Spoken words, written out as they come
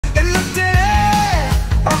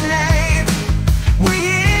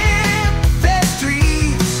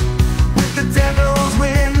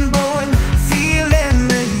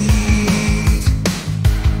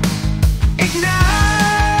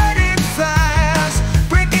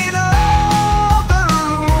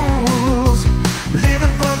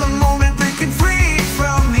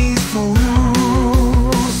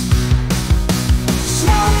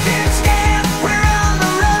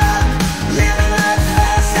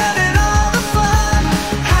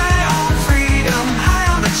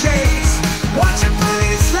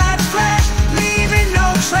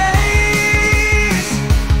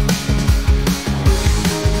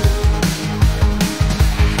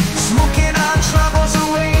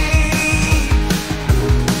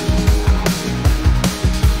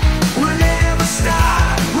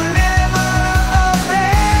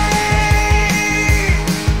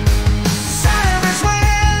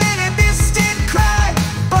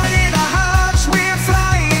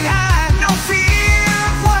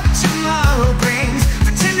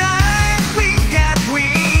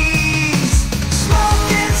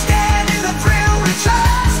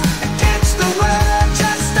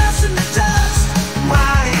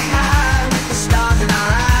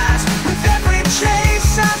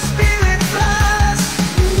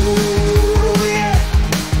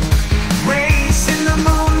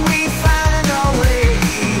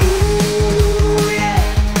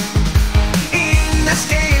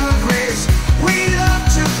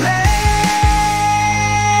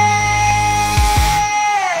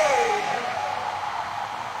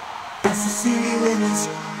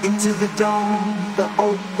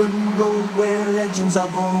where legends are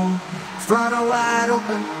born. Flutter wide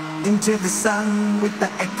open into the sun, with the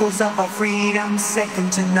echoes of our freedom second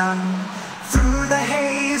to none. Through the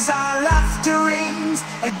haze our laughter rings,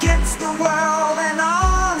 against the world and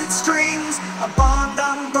all its strings. A bond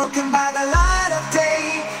unbroken by the light of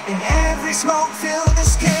day, in every smoke